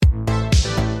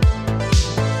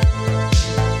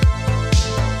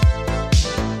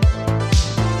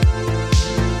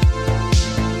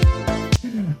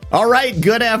All right,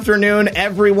 good afternoon,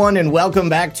 everyone, and welcome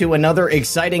back to another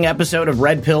exciting episode of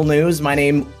Red Pill News. My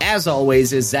name, as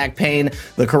always, is Zach Payne,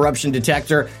 the corruption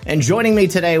detector, and joining me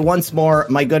today once more,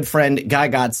 my good friend Guy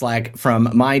Gottslack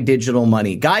from My Digital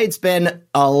Money. Guy, it's been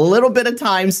a little bit of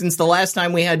time since the last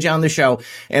time we had you on the show,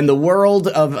 and the world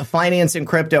of finance and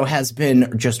crypto has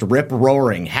been just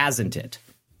rip-roaring, hasn't it?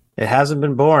 It hasn't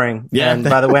been boring. Yeah. And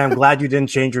by the way, I'm glad you didn't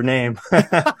change your name.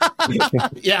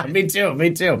 Yeah, me too.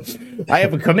 Me too. I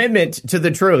have a commitment to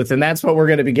the truth, and that's what we're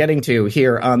going to be getting to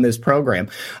here on this program.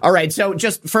 All right. So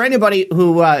just for anybody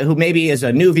who maybe is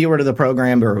a new viewer to the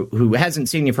program or who hasn't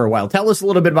seen you for a while, tell us a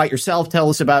little bit about yourself. Tell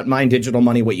us about My Digital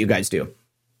Money, what you guys do.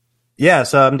 Yeah,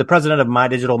 so I'm the president of My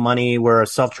Digital Money. We're a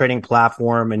self-trading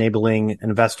platform enabling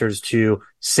investors to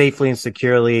safely and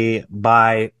securely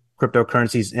buy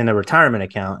cryptocurrencies in a retirement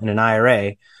account, in an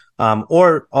IRA,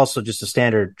 or also just a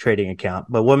standard trading account.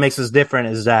 But what makes us different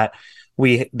is that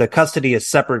the custody is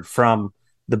separate from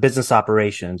the business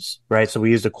operations, right? So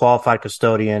we use a qualified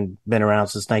custodian, been around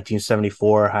since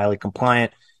 1974, highly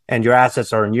compliant, and your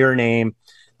assets are in your name.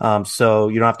 So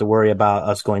you don't have to worry about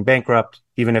us going bankrupt.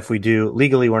 Even if we do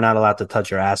legally, we're not allowed to touch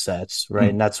your assets,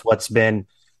 right? And that's what's been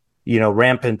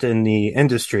rampant in the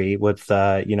industry with,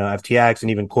 FTX, and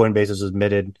even Coinbase has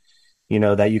admitted,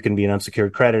 that you can be an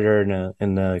unsecured creditor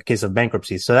in the case of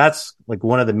bankruptcy. So that's like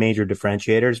one of the major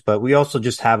differentiators. But we also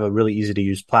just have a really easy to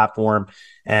use platform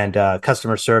and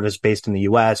customer service based in the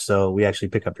US. So we actually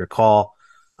pick up your call.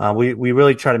 We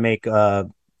really try to make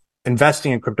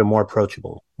investing in crypto more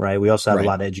approachable, right? We also have a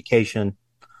lot of education.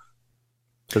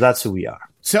 So that's who we are.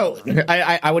 So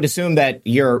I would assume that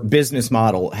your business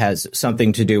model has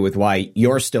something to do with why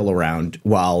you're still around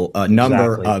while a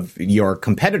number of your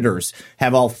competitors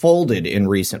have all folded in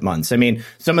recent months. I mean,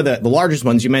 some of the largest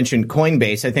ones, you mentioned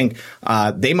Coinbase. I think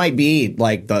they might be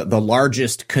like the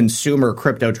largest consumer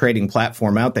crypto trading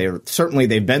platform out there. Certainly,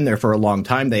 they've been there for a long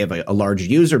time. They have a large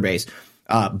user base.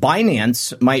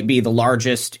 Binance might be the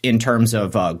largest in terms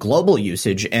of global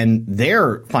usage, and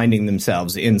they're finding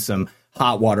themselves in some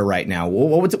hot water right now.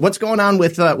 What's going on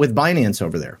with Binance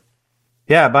over there?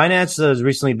 Yeah, Binance has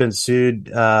recently been sued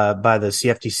by the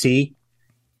CFTC,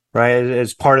 right?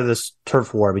 As part of this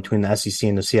turf war between the SEC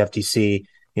and the CFTC,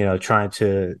 trying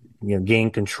to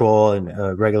gain control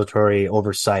and regulatory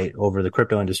oversight over the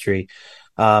crypto industry.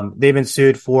 They've been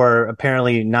sued for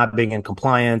apparently not being in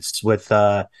compliance with,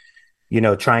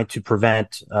 trying to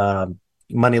prevent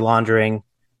money laundering,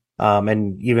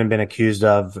 and even been accused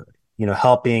of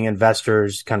helping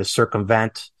investors kind of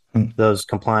circumvent those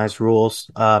compliance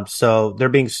rules. So they're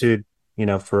being sued,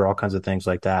 for all kinds of things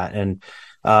like that. And,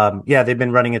 they've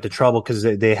been running into trouble because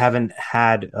they haven't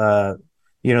had,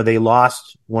 they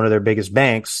lost one of their biggest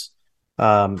banks,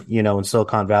 when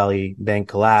Silicon Valley Bank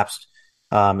collapsed.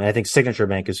 And I think Signature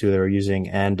Bank is who they were using.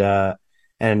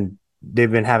 And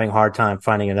they've been having a hard time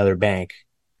finding another bank.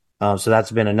 So that's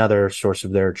been another source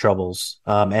of their troubles.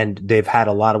 And they've had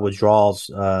a lot of withdrawals.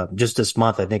 Just this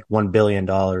month, I think $1 billion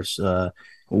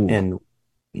in,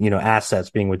 assets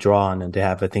being withdrawn. And they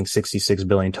have, I think, 66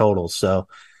 billion total. So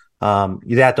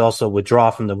you have to also withdraw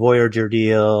from the Voyager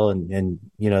deal. And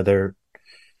they're,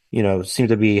 seem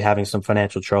to be having some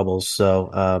financial troubles.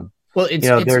 So,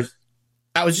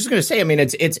 I was just going to say, I mean,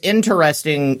 it's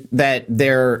interesting that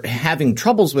they're having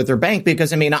troubles with their bank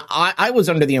because, I mean, I was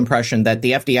under the impression that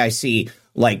the FDIC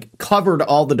covered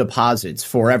all the deposits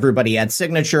for everybody at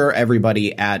Signature,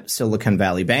 everybody at Silicon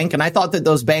Valley Bank. And I thought that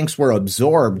those banks were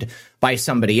absorbed by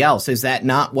somebody else. Is that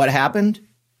not what happened?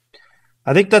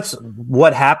 I think that's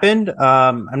what happened.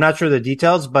 I'm not sure the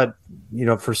details, but,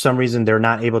 for some reason, they're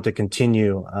not able to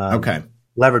continue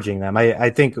leveraging them.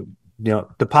 I think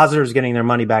depositors getting their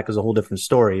money back is a whole different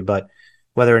story, but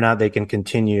whether or not they can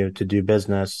continue to do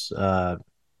business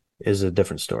is a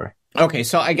different story. Okay,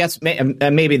 so I guess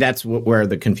maybe that's where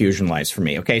the confusion lies for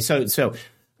me. Okay, so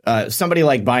somebody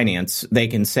like Binance, they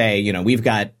can say, we've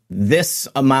got this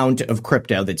amount of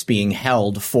crypto that's being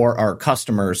held for our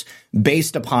customers.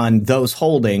 Based upon those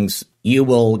holdings, you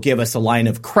will give us a line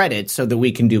of credit so that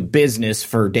we can do business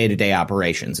for day-to-day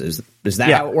operations. Is that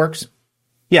how it works?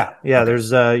 Yeah. There's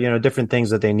different things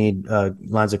that they need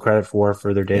lines of credit for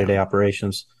their day-to-day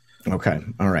operations. Okay,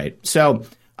 all right. So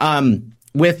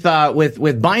with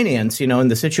Binance,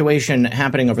 and the situation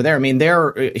happening over there, I mean,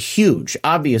 they're huge,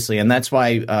 obviously, and that's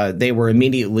why they were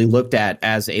immediately looked at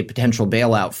as a potential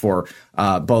bailout for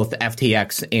both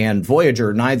FTX and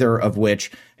Voyager, neither of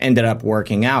which ended up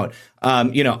working out.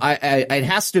 It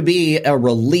has to be a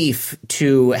relief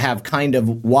to have kind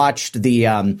of watched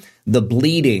the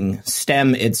bleeding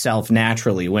stem itself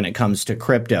naturally when it comes to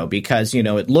crypto, because,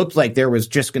 it looked like there was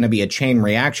just going to be a chain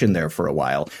reaction there for a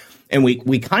while. And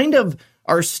we kind of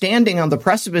are standing on the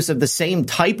precipice of the same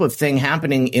type of thing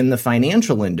happening in the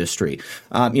financial industry.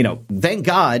 Thank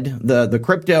God the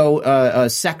crypto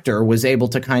sector was able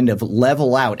to kind of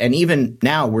level out. And even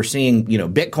now we're seeing,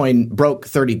 Bitcoin broke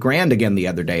 30 grand again the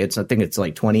other day. I think it's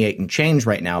like 28 and change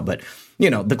right now. But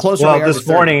the closer we are this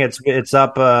morning, it's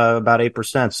up about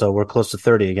 8%, so we're close to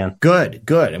 30 again. Good.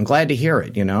 I'm glad to hear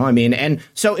it. And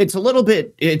so it's a little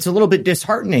bit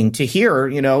disheartening to hear,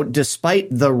 despite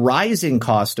the rising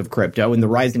cost of crypto and the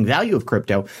rising value of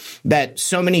crypto, that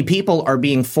so many people are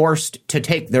being forced to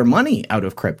take their money out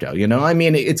of crypto.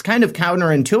 It's kind of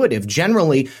counterintuitive.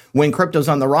 Generally, when crypto's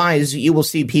on the rise, you will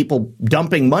see people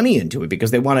dumping money into it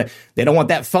because they don't want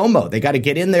that FOMO. They got to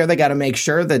get in there. They got to make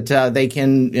sure that they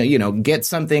can, get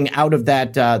something out of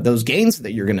that, those gains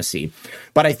that you're going to see.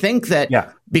 But I think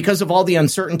that because of all the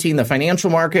uncertainty in the financial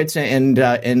markets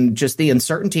and just the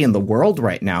uncertainty in the world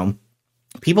right now,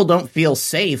 people don't feel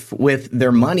safe with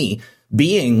their money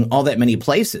being all that many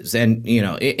places. And,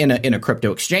 in a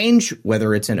crypto exchange,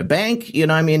 whether it's in a bank, a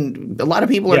lot of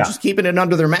people are just keeping it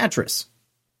under their mattress.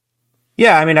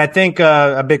 Yeah, I think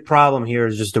a big problem here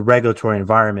is just the regulatory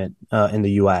environment in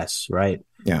the U.S., right?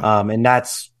 Yeah. And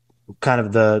that's kind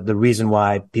of the reason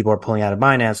why people are pulling out of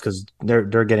Binance, because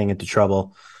they're getting into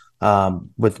trouble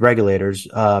with regulators.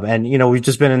 And we've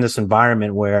just been in this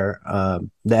environment where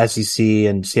the SEC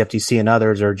and CFTC and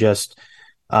others are just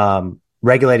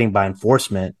regulating by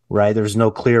enforcement, right? There's no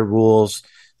clear rules.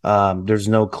 There's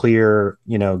no clear,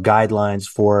 guidelines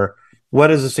for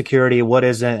what is a security, what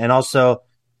isn't. And also,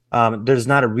 there's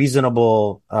not a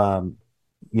reasonable,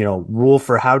 rule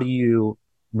for how do you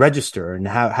register and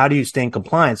how do you stay in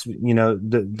compliance.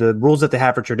 The rules that they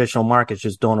have for traditional markets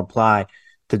just don't apply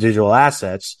to digital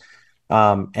assets.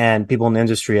 And people in the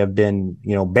industry have been,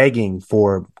 begging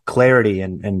for clarity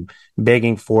and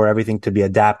begging for everything to be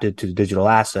adapted to digital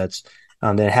assets.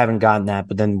 They haven't gotten that,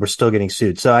 but then we're still getting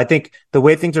sued. So I think the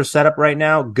way things are set up right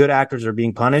now, good actors are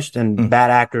being punished and bad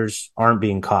actors aren't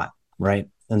being caught. Right.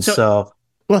 And so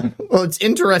Well, it's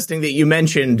interesting that you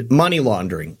mentioned money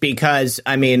laundering because,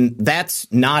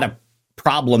 that's not a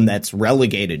problem that's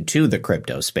relegated to the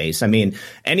crypto space.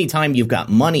 Anytime you've got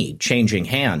money changing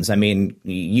hands,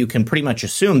 you can pretty much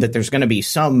assume that there's going to be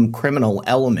some criminal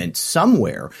element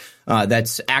somewhere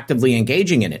that's actively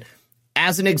engaging in it.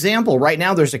 As an example, right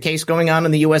now there's a case going on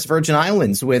in the U.S. Virgin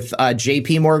Islands with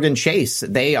J.P. Morgan Chase.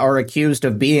 They are accused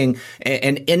of being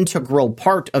an integral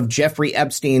part of Jeffrey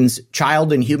Epstein's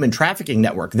child and human trafficking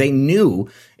network. They knew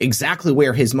exactly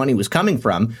where his money was coming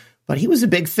from, but he was a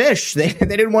big fish. They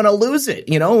didn't want to lose it.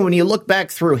 When you look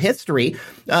back through history,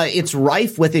 it's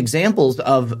rife with examples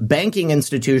of banking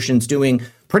institutions doing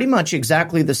pretty much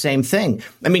exactly the same thing.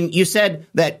 You said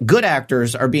that good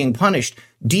actors are being punished.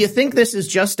 Do you think this is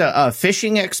just a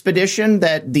fishing expedition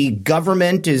that the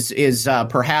government is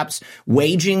perhaps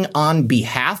waging on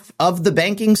behalf of the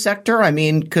banking sector?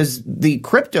 Because the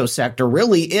crypto sector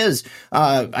really is,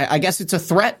 I guess it's a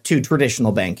threat to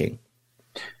traditional banking.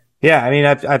 Yeah,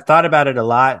 I've thought about it a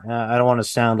lot. I don't want to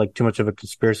sound like too much of a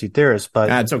conspiracy theorist, but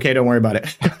it's okay. Don't worry about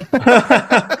it.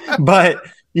 But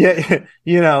yeah,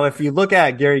 if you look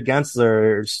at Gary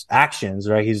Gensler's actions,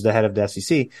 right? He's the head of the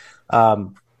SEC.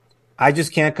 I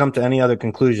just can't come to any other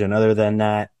conclusion other than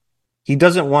that he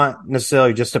doesn't want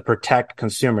necessarily just to protect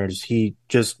consumers. He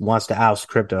just wants to oust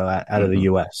crypto out of the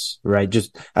U.S., right?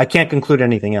 I can't conclude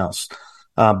anything else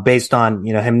based on,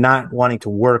 him not wanting to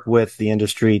work with the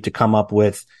industry to come up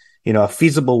with, a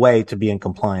feasible way to be in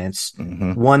compliance,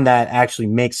 one that actually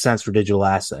makes sense for digital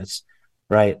assets,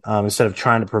 right? Instead of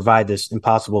trying to provide this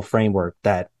impossible framework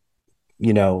that,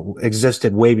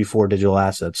 existed way before digital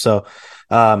assets. So,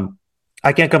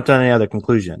 I can't come to any other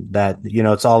conclusion that,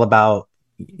 it's all about,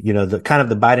 the kind of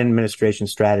the Biden administration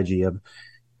strategy of,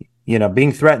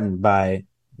 being threatened by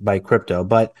crypto.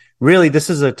 But really,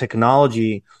 this is a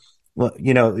technology. Well,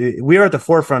 we are at the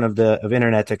forefront of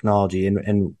internet technology,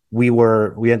 and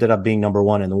we ended up being number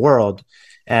one in the world,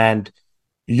 and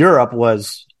Europe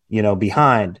was,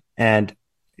 behind. And,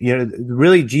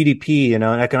 really GDP, and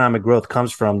economic growth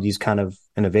comes from these kind of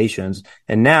innovations.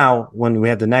 And now when we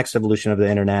have the next evolution of the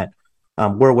internet,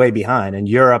 we're way behind, and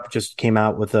Europe just came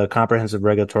out with a comprehensive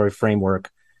regulatory framework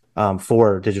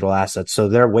for digital assets. So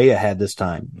they're way ahead this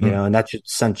time, and that should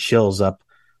send chills up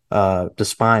the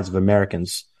spines of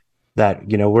Americans that,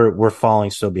 we're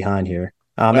falling so behind here.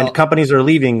 And companies are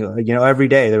leaving, every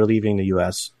day they're leaving the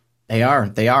U.S. They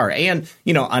are. And,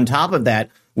 on top of that,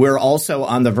 we're also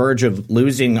on the verge of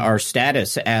losing our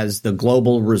status as the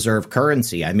global reserve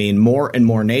currency. I mean, more and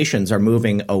more nations are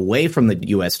moving away from the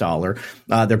U.S. dollar.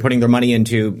 They're putting their money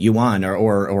into yuan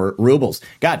or rubles.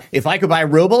 God, if I could buy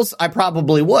rubles, I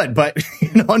probably would. But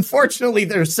unfortunately,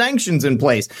 there's sanctions in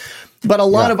place. But a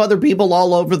lot of other people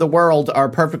all over the world are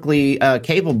perfectly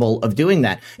capable of doing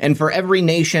that. And for every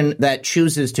nation that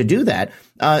chooses to do that,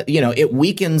 it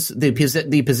weakens the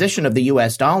position of the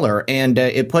U.S. dollar, and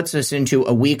it puts us into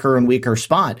a weaker and weaker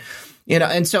spot.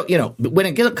 And so, when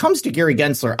it comes to Gary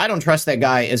Gensler, I don't trust that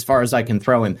guy as far as I can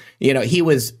throw him. He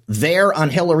was there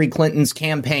on Hillary Clinton's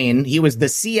campaign. He was the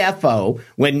CFO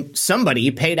when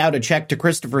somebody paid out a check to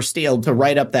Christopher Steele to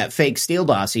write up that fake Steele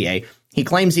dossier. He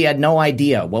claims he had no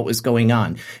idea what was going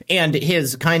on. And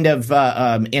his kind of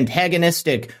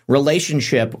antagonistic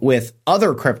relationship with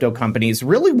other crypto companies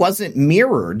really wasn't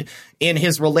mirrored in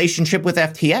his relationship with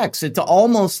FTX. It's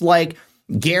almost like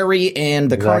Gary and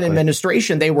the current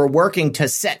administration, they were working to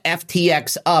set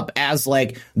FTX up as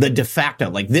like the de facto,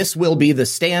 like this will be the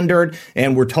standard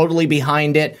and we're totally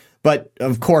behind it. But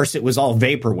of course, it was all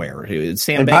vaporware.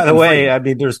 And by the way, I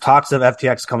mean, there's talks of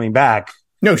FTX coming back.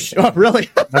 No, really?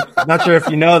 Not sure if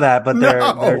you know that, but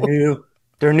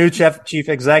their new chief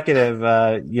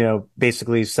executive,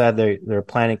 basically said they're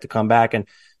planning to come back, and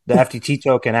the FTT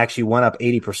token actually went up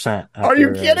 80%. Are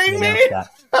you kidding me?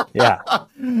 Yeah.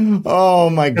 Oh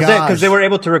my gosh! Because they were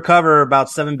able to recover about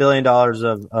 $7 billion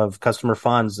of customer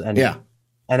funds, and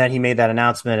then he made that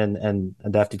announcement, and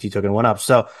the FTT token went up.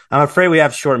 So I'm afraid we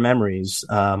have short memories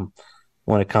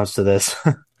when it comes to this.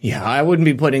 Yeah, I wouldn't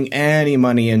be putting any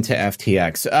money into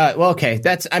FTX. Okay,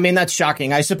 that's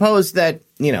shocking. I suppose that,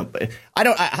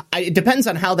 it depends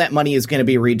on how that money is going to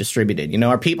be redistributed.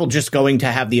 Are people just going to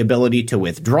have the ability to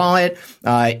withdraw it?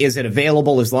 Is it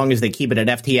available as long as they keep it at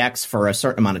FTX for a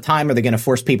certain amount of time? Are they going to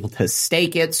force people to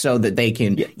stake it so that they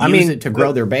can use it to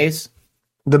grow their base?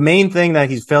 The main thing that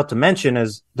he's failed to mention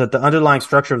is that the underlying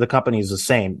structure of the company is the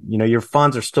same. Your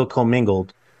funds are still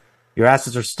commingled. Your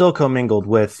assets are still commingled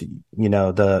with,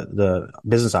 the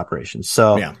business operations.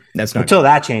 So that's not until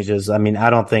that changes, I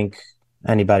don't think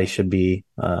anybody should be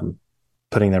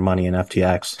putting their money in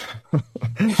FTX.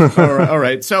 All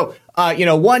right. So,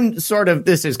 one sort of,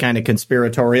 this is kind of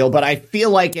conspiratorial, but I feel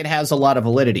like it has a lot of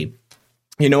validity.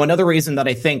 Another reason that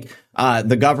I think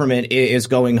the government is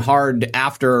going hard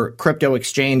after crypto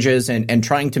exchanges and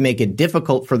trying to make it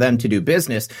difficult for them to do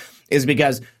business is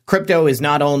because crypto is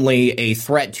not only a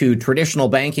threat to traditional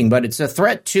banking, but it's a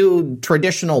threat to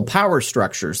traditional power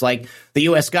structures like the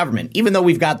U.S. government. Even though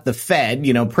we've got the Fed,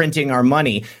 printing our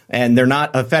money, and they're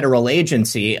not a federal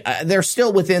agency, they're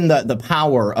still within the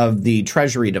power of the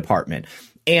Treasury Department.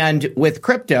 And with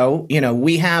crypto,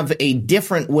 we have a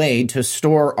different way to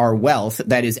store our wealth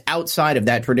that is outside of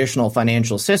that traditional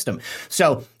financial system.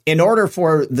 So in order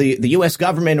for the U.S.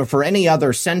 government or for any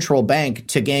other central bank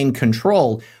to gain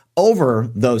control over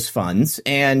those funds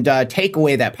and take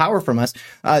away that power from us,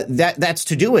 that's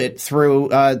to do it through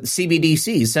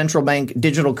CBDCs, central bank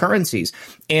digital currencies.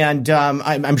 And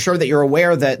I'm sure that you're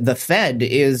aware that the Fed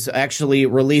is actually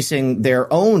releasing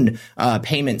their own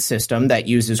payment system that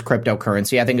uses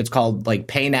cryptocurrency. I think it's called like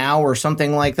Pay Now or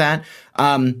something like that.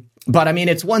 But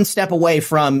it's one step away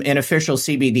from an official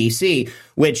CBDC,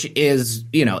 which is,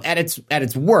 at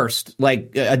its worst,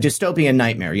 like a dystopian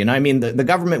nightmare. The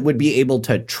government would be able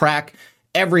to track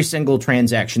every single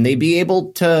transaction. They'd be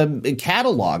able to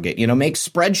catalog it, make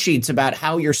spreadsheets about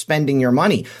how you're spending your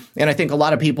money. And I think a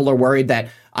lot of people are worried that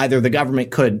either the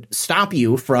government could stop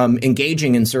you from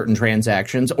engaging in certain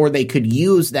transactions, or they could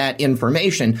use that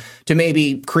information to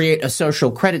maybe create a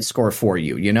social credit score for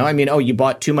you. You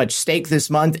bought too much steak this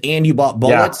month and you bought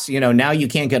bullets, now you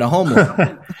can't get a home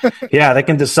loan. Yeah, they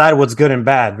can decide what's good and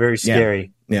bad. Very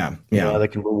scary. Yeah. They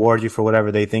can reward you for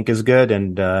whatever they think is good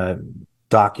and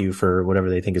dock you for whatever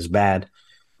they think is bad.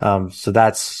 So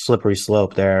that's slippery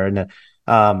slope there. And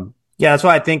that's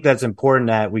why I think that's important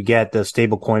that we get the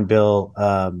stablecoin bill,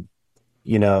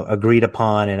 agreed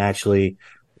upon and actually,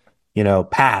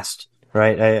 passed.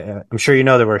 Right. I'm sure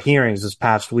there were hearings this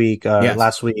past week,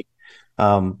 last week,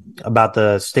 about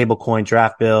the stablecoin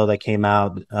draft bill that came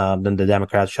out. Then the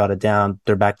Democrats shot it down.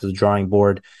 They're back to the drawing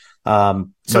board. So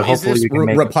is this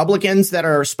Republicans that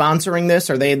are sponsoring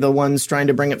this? Are they the ones trying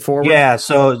to bring it forward?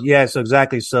 So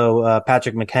exactly. So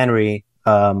Patrick McHenry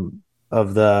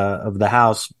of the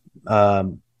House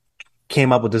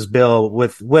came up with this bill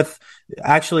with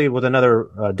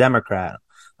another Democrat.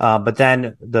 But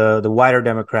then the wider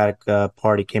Democratic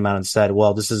Party came out and said,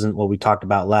 well, this isn't what we talked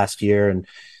about last year. And,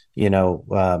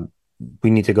 we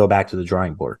need to go back to the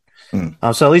drawing board.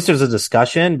 So at least there's a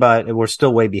discussion, but we're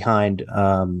still way behind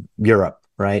Europe,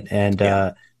 right? And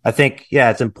I think,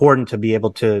 it's important to be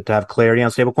able to have clarity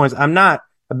on stablecoins. I'm not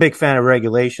a big fan of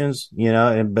regulations,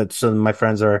 but some of my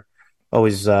friends are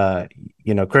always,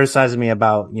 criticizing me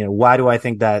about, why do I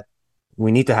think that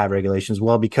we need to have regulations?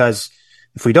 Well, because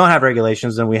if we don't have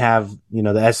regulations, then we have,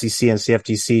 the SEC and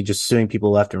CFTC just suing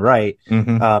people left and right.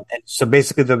 Mm-hmm. And so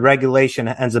basically the regulation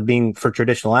ends up being for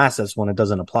traditional assets when it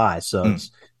doesn't apply. So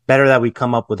it's better that we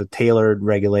come up with a tailored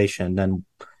regulation than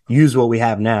use what we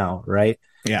have now. Right.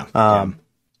 Yeah. But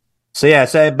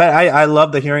I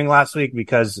loved the hearing last week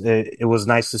because it was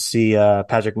nice to see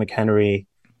Patrick McHenry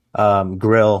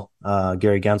grill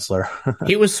Gary Gensler.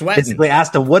 He was sweating. Basically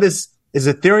asked him, is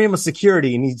Ethereum a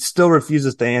security? And he still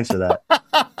refuses to answer that.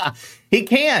 He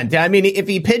can't. I mean, if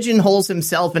he pigeonholes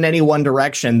himself in any one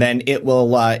direction, then it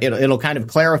will it'll kind of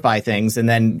clarify things, and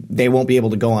then they won't be able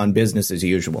to go on business as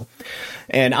usual.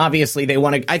 And obviously,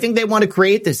 I think they want to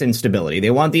create this instability.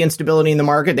 They want the instability in the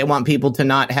market. They want people to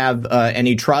not have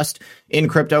any trust in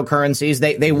cryptocurrencies.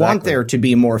 They want there to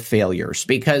be more failures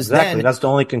because then that's the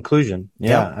only conclusion.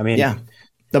 Yeah, I mean,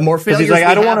 the more failures. He's like,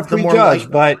 I don't want to prejudge,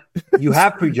 but you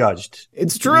have prejudged.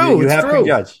 It's true. You have true.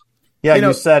 prejudged. Yeah,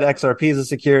 you said XRP is a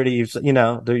security.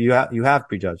 You have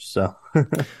prejudged. So,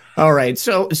 all right.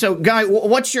 So, Guy,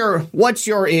 what's your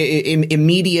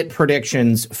immediate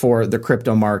predictions for the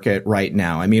crypto market right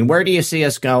now? I mean, where do you see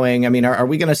us going? I mean, are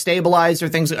we going to stabilize,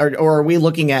 or are we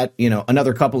looking at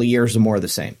another couple of years or more of the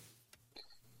same?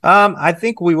 I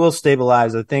think we will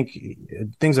stabilize. I think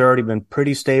things have already been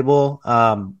pretty stable.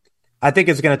 I think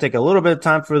it's going to take a little bit of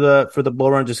time for the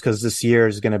bull run, just because this year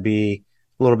is going to be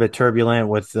a little bit turbulent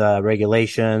with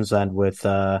regulations and with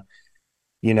the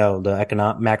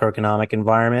macroeconomic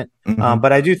environment. Mm-hmm.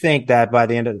 But I do think that by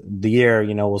the end of the year,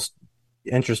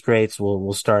 interest rates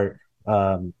will start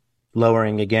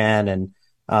lowering again,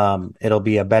 and it'll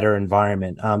be a better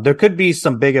environment. There could be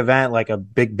some big event like a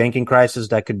big banking crisis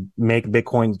that could make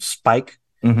Bitcoin spike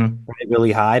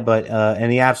really high. But in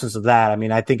the absence of that, I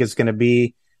mean, I think it's going to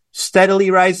be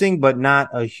steadily rising, but not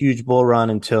a huge bull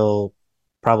run until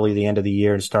probably the end of the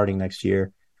year and starting next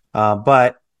year.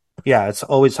 But yeah, it's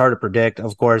always hard to predict.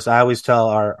 Of course, I always tell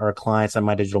our clients on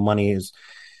My Digital Money is,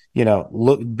 be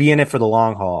in it for the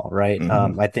long haul, right?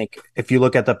 Mm-hmm. I think if you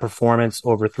look at the performance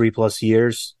over 3+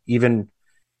 years, even,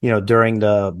 during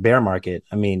the bear market,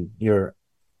 I mean, your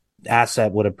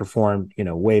asset would have performed,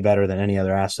 way better than any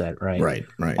other asset, right?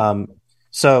 Right.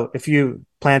 So if you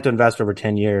plan to invest over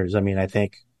 10 years, I mean, I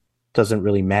think doesn't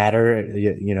really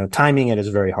matter. Timing it is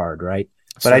very hard, right?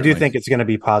 But Certainly. I do think it's going to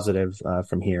be positive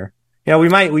from here. We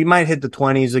might hit the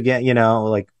 20s again,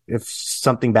 like if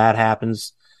something bad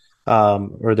happens,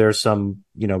 or there's some,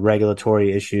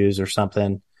 regulatory issues or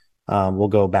something, we'll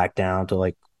go back down to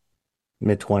like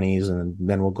mid-20s and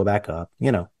then we'll go back up,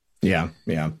 Yeah.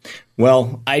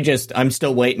 Well, I'm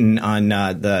still waiting on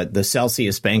the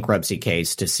Celsius bankruptcy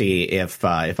case to see if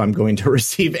I'm going to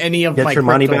receive any of my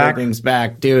crypto holdings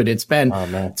back. Dude, it's been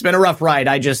a rough ride.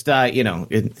 I just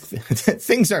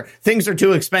things are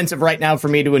too expensive right now for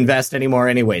me to invest anymore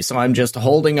anyway. So I'm just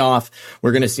holding off.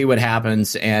 We're going to see what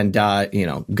happens, and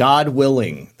God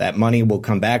willing, that money will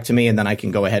come back to me, and then I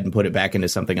can go ahead and put it back into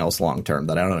something else long term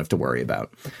that I don't have to worry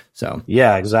about. So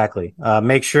yeah, exactly.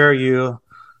 Make sure your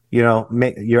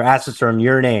assets are in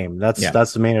your name.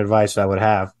 That's the main advice I would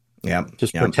have. Yeah.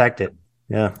 Just protect it.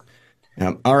 Yeah.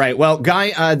 All right. Well,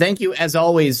 Guy, thank you as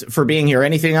always for being here.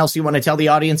 Anything else you want to tell the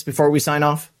audience before we sign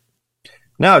off?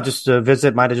 No, just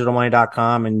visit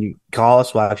mydigitalmoney.com and you call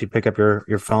us. We'll actually pick up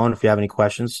your phone if you have any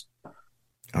questions.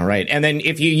 All right. And then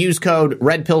if you use code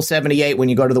REDPILL78 when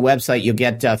you go to the website, you'll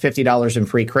get $50 in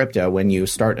free crypto when you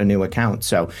start a new account.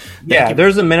 So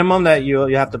there's a minimum that you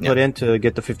have to put in to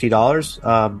get the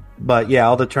 $50. But yeah,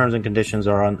 all the terms and conditions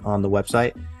are on the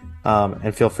website.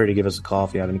 And feel free to give us a call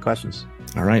if you have any questions.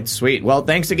 All right. Sweet. Well,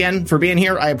 thanks again for being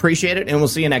here. I appreciate it. And we'll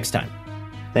see you next time.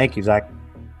 Thank you, Zach.